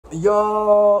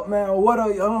Yo, man, what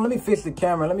are you? Let me fix the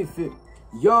camera. Let me fix.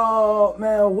 Yo,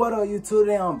 man, what are you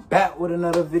today? I'm back with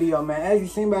another video, man. As you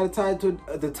seen by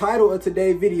the title of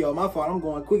today's video, my fault, I'm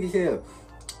going quick as hell.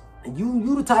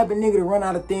 You the type of nigga to run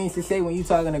out of things to say when you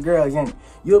talking to girls, and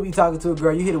you'll be talking to a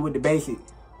girl, you hit her with the basic.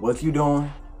 What you doing?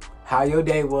 How your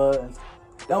day was?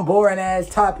 Them boring ass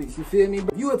topics, you feel me?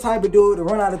 But you a type of dude to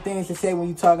run out of things to say when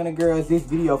you talking to girls, this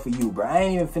video for you, bro. I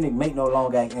ain't even finna make no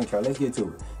long ass intro. Let's get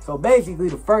to it. So basically,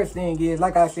 the first thing is,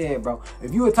 like I said, bro,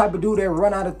 if you a type of dude that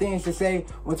run out of things to say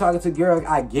when talking to girls,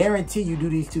 I guarantee you do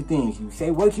these two things. You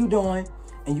say what you doing,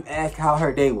 and you ask how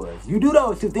her day was. You do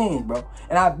those two things, bro.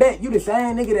 And I bet you the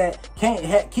same nigga that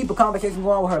can't keep a conversation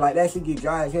going with her like that shit get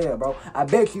dry as hell, bro. I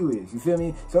bet you is. You feel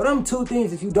me? So them two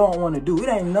things that you don't want to do. It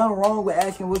ain't nothing wrong with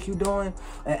asking what you doing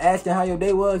and asking how your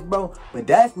day was, bro. But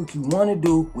that's what you want to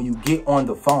do when you get on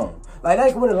the phone. Like,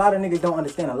 that's what a lot of niggas don't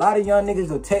understand. A lot of young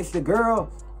niggas will text the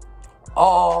girl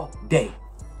all day.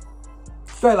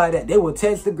 Straight like that. They will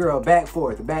text the girl back,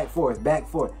 forth, back, forth, back,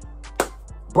 forth.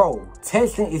 Bro,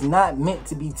 texting is not meant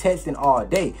to be texting all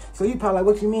day. So you probably like,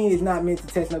 what you mean it's not meant to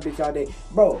text no bitch all day?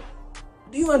 Bro,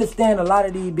 do you understand a lot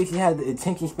of these bitches have the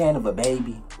attention span of a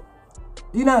baby?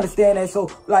 Do you not understand that? So,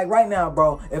 like right now,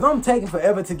 bro, if I'm taking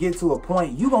forever to get to a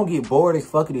point, you gonna get bored as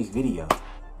fuck of this video.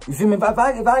 You feel me? If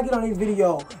I get on this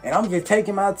video and I'm just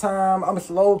taking my time, I'm a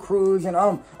slow cruising,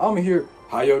 I'm here,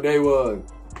 how your day was?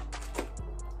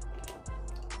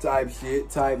 Type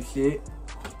shit.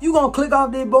 You gonna click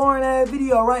off this boring ass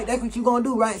video, right? That's what you gonna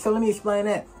do, right? So let me explain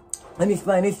that. Let me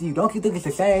explain this to you. Don't you think it's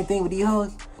the same thing with these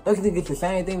hoes? Don't you think it's the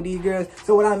same thing with these girls?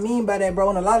 So what I mean by that, bro,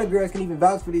 and a lot of girls can even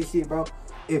vouch for this shit, bro.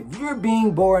 If you're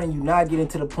being bored and you're not getting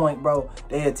to the point, bro,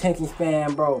 their attention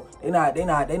span, bro, they not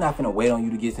finna wait on you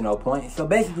to get to no point. So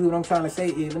basically what I'm trying to say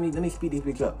is, let me speed this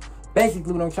bitch up.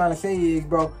 Basically what I'm trying to say is,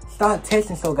 bro, stop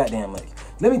texting so goddamn much.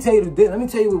 Let me tell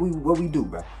you what we do,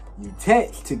 bro. You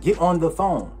text to get on the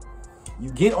phone. You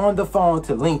get on the phone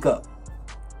to link up.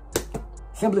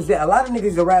 Simple as that. A lot of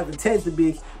niggas would rather text a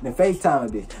bitch than FaceTime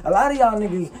a bitch. A lot of y'all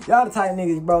niggas, y'all the type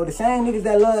niggas, bro. The same niggas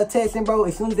that love texting, bro.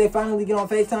 As soon as they finally get on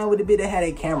FaceTime with a bitch, they had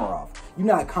their camera off. You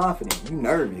not confident. You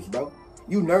nervous, bro.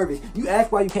 You nervous. You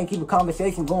ask why you can't keep a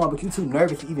conversation going, but you too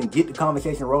nervous to even get the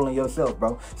conversation rolling yourself,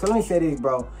 bro. So let me say this,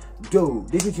 bro. Dude,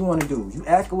 this is what you want to do. You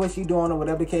ask her what she doing or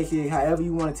whatever the case is, however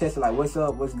you want to test her, like, what's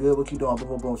up, what's good, what you doing, boom,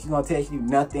 boom, boom. She's going to text you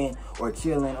nothing or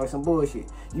chilling or some bullshit.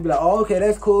 You be like, oh, okay,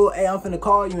 that's cool. Hey, I'm finna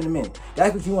call you in a minute.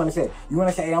 That's what you want to say. You want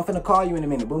to say, hey, I'm finna call you in a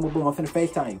minute. Boom, boom, boom, I'm finna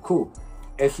FaceTime you. Cool.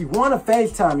 If she want to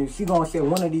FaceTime you, she going to say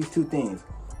one of these two things.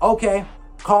 Okay,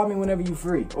 call me whenever you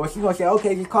free. Or she going to say,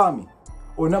 okay, just call me.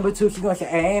 Or number two, she's going to say,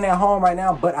 hey, I ain't at home right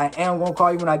now, but I am going to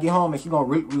call you when I get home, and she's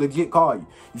going to legit call you.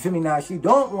 You feel me? Now, if she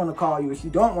don't want to call you, if she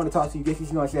don't want to talk to you, guess what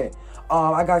she's going to say?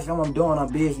 I got something I'm doing,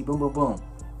 I'm busy, boom, boom, boom.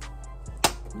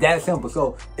 That simple.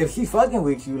 So, if she fucking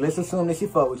with you, let's assume that she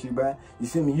fuck with you, bruh. You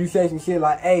feel me? You say some shit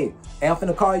like, hey, I'm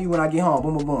finna call you when I get home,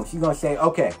 boom, boom, boom. She's going to say,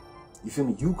 okay. You feel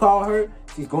me? You call her,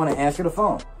 she's going to answer the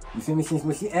phone. You feel me? Since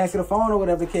when she answer the phone or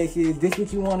whatever the case is, this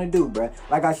what you want to do, bruh.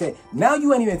 Like I said, now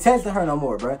you ain't even texting her no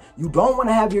more, bruh. You don't want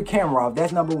to have your camera off.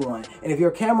 That's number one. And if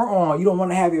your camera on, you don't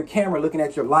want to have your camera looking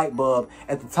at your light bulb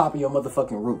at the top of your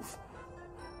motherfucking roof.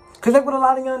 Because that's what a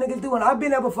lot of young niggas do. And I've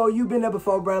been there before. You've been there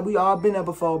before, bruh. We all been there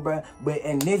before, bruh. But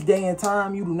in this day and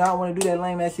time, you do not want to do that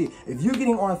lame ass shit. If you're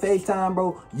getting on FaceTime,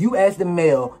 bro, you as the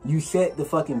male, you set the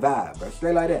fucking vibe, bruh.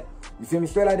 Straight like that. You feel me?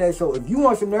 Straight like that. So if you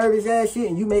want some nervous ass shit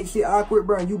and you make shit awkward,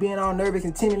 bro, and you being all nervous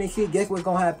and timid and shit, guess what's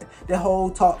gonna happen? That whole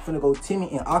talk finna go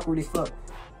timid and awkward as fuck.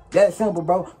 That simple,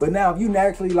 bro. But now if you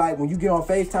naturally, like, when you get on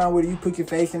FaceTime with her, you put your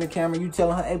face in the camera, you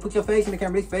telling her, hey, put your face in the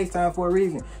camera, this FaceTime for a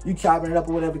reason. You chopping it up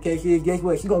or whatever the case is, guess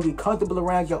what? She gonna get comfortable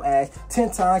around your ass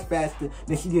 10 times faster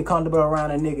than she get comfortable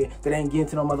around a nigga that ain't getting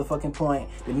to no motherfucking point.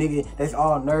 The nigga that's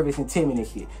all nervous and timid and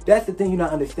shit. That's the thing you're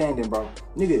not understanding, bro.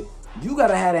 Nigga, you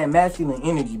gotta have that masculine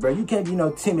energy, bro. You can't be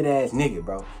no timid ass nigga,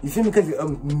 bro. You feel me? Because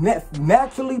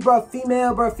naturally, bro,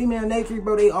 female nature,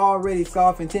 bro, they already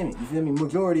soft and timid. You feel me?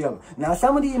 Majority of them. Now,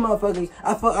 some of these motherfuckers,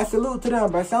 I salute to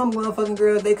them, bro. Some motherfucking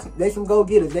girls, they some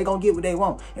go-getters. They gonna get what they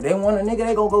want. If they want a nigga,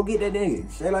 they gonna go get that nigga.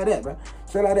 Straight like that, bro.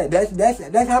 Straight like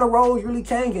that. That's how the roles really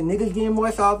changing. Niggas getting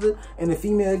more softer and the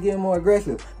females getting more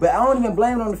aggressive. But I don't even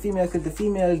blame it on the females because the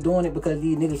females doing it because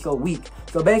these niggas so weak.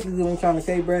 So basically what I'm trying to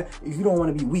say, bro, is you don't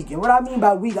want to be weak. And what I mean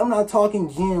by weak, I'm not talking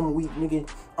gym weak, nigga.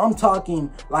 I'm talking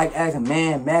like as a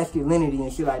man, masculinity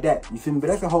and shit like that. You feel me? But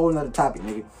that's a whole nother topic,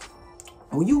 nigga.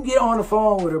 when you get on the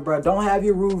phone with her, bro, don't have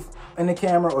your roof in the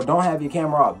camera or don't have your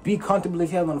camera off. Be comfortable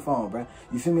as hell on the phone, bro.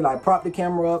 You feel me? Like, prop the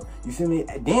camera up. You feel me?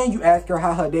 Then you ask her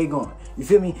how her day going. You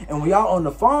feel me? And when y'all on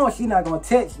the phone, she not gonna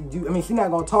text you. I mean, she not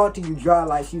gonna talk to you dry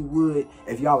like she would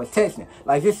if y'all was texting.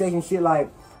 Like, just saying shit like,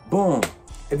 boom.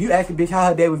 If you ask a bitch how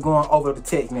her day was going over the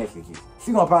text messages,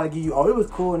 she gonna probably give you, oh, it was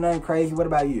cool, nothing crazy. What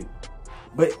about you?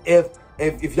 But if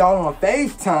y'all on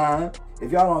FaceTime,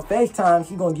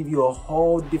 she gonna give you a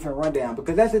whole different rundown.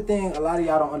 Because that's the thing a lot of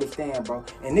y'all don't understand, bro.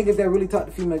 And niggas that really talk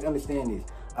to females understand this.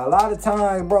 A lot of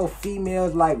times, bro,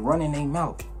 females like running their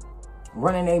mouth.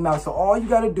 So all you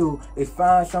gotta do is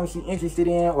find something she interested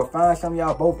in or find something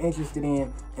y'all both interested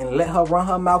in and let her run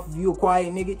her mouth if you a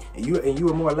quiet nigga and you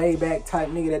a more laid back type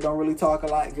nigga that don't really talk a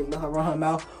lot, just let her run her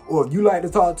mouth. Or if you like to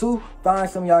talk too, find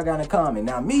something y'all got in common.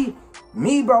 Now me,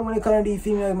 bro, when it comes to these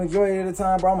females, majority of the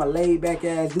time, bro, I'm a laid back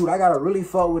ass dude. I gotta really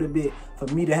fuck with a bit for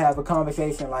me to have a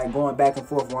conversation like going back and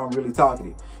forth where I'm really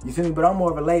talkative. You feel me? But I'm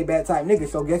more of a laid back type nigga.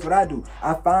 So guess what I do?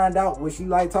 I find out what she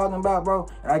like talking about, bro,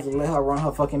 and I just let her run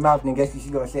her fucking mouth. And guess what she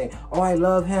gonna say? Oh, I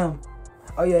love him.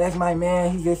 Oh yeah, that's my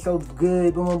man. He's just so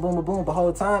good. Boom, boom, boom, boom, boom. The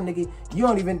whole time, nigga, you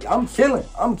don't even. I'm chilling,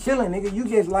 nigga. You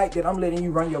just like that I'm letting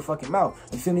you run your fucking mouth.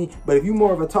 You feel me? But if you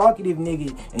more of a talkative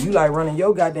nigga and you like running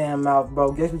your goddamn mouth,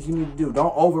 bro, guess what you need to do?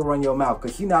 Don't overrun your mouth,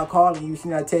 cause she not calling you, she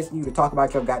not texting you to talk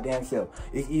about your goddamn self.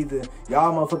 It's either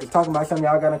y'all motherfuckers talking about something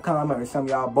y'all got in common or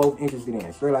something y'all both interested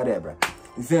in. Straight like that, bro.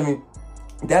 You feel me?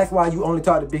 That's why you only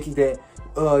talk to bitches that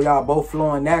y'all both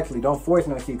flowing naturally. Don't force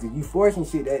no shit, cause you forcing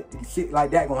shit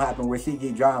like that gonna happen where shit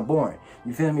get dry and boring.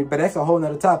 You feel me? But that's a whole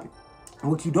nother topic.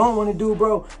 What you don't want to do,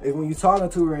 bro, is when you talking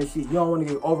to her and shit, you don't want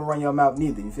to get overrun your mouth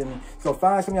neither. You feel me? So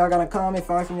find something y'all got in common,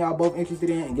 find something y'all both interested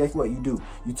in, and guess what? You do.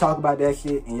 You talk about that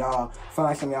shit, and y'all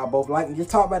find something y'all both like, and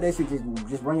just talk about that shit.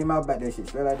 Just run your mouth about that shit,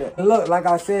 straight like that. And look, like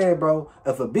I said, bro,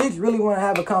 if a bitch really want to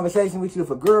have a conversation with you,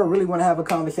 if a girl really want to have a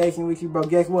conversation with you, bro,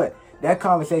 guess what? That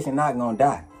conversation not gonna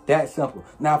die. That simple.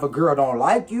 Now, if a girl don't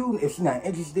like you, if she not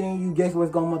interested in you, guess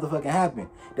what's gonna motherfucking happen?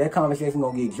 That conversation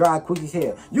gonna get dry quick as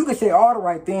hell. You can say all the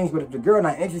right things, but if the girl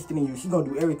not interested in you, she gonna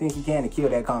do everything she can to kill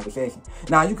that conversation.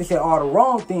 Now, you can say all the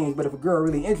wrong things, but if a girl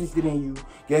really interested in you,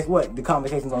 guess what? The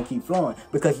conversation gonna keep flowing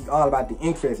because it's all about the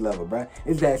interest level, bruh.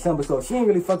 It's that simple. So if she ain't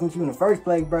really fucking with you in the first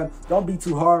place, bruh, don't be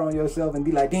too hard on yourself and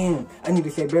be like, damn, I need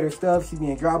to say better stuff. She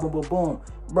being dry, boom, boom, boom.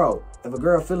 Bro, if a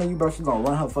girl feeling you, bro, she gonna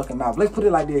run her fucking mouth. Let's put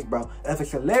it like this, bro. If a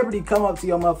celebrity come up to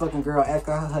your motherfucking girl, ask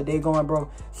her how her day going,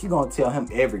 bro, she gonna tell him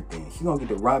everything. She gonna get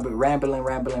the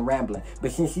rambling.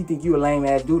 But since she think you a lame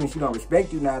ass dude and she don't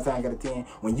respect you 9 times out of 10,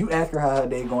 when you ask her how her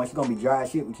day going, she gonna be dry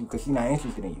as shit with you because she not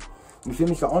interested in you. You feel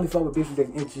me? So only fuck with bitches that's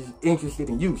interested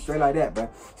in you. Straight like that, bro.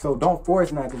 So don't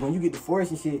force nothing. Because when you get to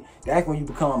forcing shit, that's when you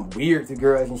become weird to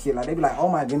girls and shit. Like, they be like, oh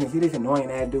my goodness, see this annoying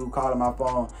ass dude calling my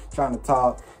phone, trying to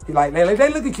talk. He like, they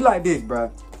look at you like this,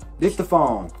 bro. This the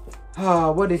phone.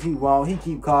 Oh, what does he want? He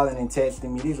keep calling and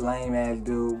texting me. This lame ass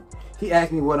dude. He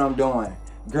asked me what I'm doing.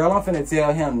 Girl, I'm finna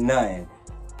tell him nothing.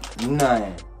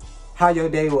 Nothing. How your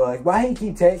day was. Why he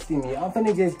keep texting me? I'm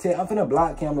finna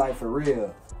block him, like, for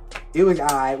real. It was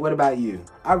alright. What about you?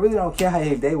 I really don't care how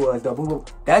his day was, though. Boom, boom.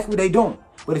 That's what they doing.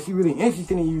 But if she really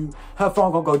interested in you, her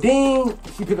phone gonna go ding.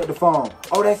 She pick up the phone.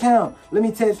 Oh, that's him. Let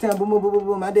me text him. Boom, boom, boom, boom,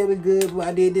 boom. My day was good.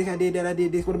 I did this. I did that. I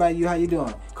did this. What about you? How you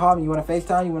doing? Call me. You wanna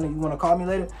FaceTime? You wanna call me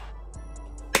later?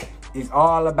 It's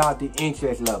all about the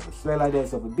interest level. Straight like that.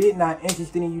 So if a bitch not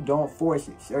interested in you, don't force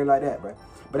it. Straight like that, bro.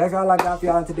 But that's all I got for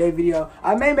y'all in today's video.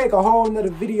 I may make a whole nother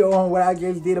video on what I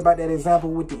just did about that example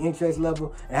with the interest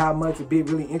level and how much a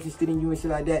bitch really interested in you and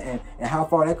shit like that, and how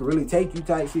far that could really take you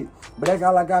type shit. But that's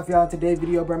all I got for y'all in today's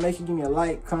video, bro. Make sure you give me a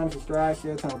like, comment, subscribe,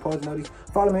 share, turn on post notice.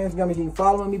 Follow me on Instagram if you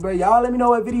following me, bro. Y'all let me know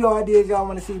what video ideas y'all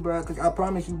want to see, bro. Because I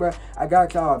promise you, bro, I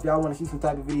got y'all. If y'all want to see some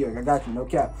type of videos, I got you, no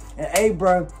cap. And hey,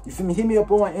 bro, you feel me? Hit me up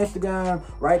on Instagram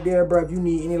right there, bro. If you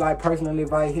need any like personal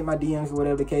advice, hit my DMs or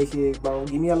whatever the case is, bro.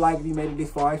 Give me a like if you made it this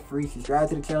far. It's free. Subscribe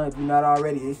to the channel if you're not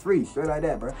already. It's free. Straight like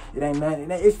that, bro. It ain't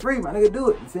nothing. It's free, my nigga. Do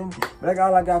it. You feel me? But that's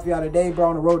all I got for y'all today, bro.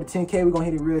 On the road to 10K. We're gonna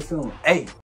hit it real soon. Hey.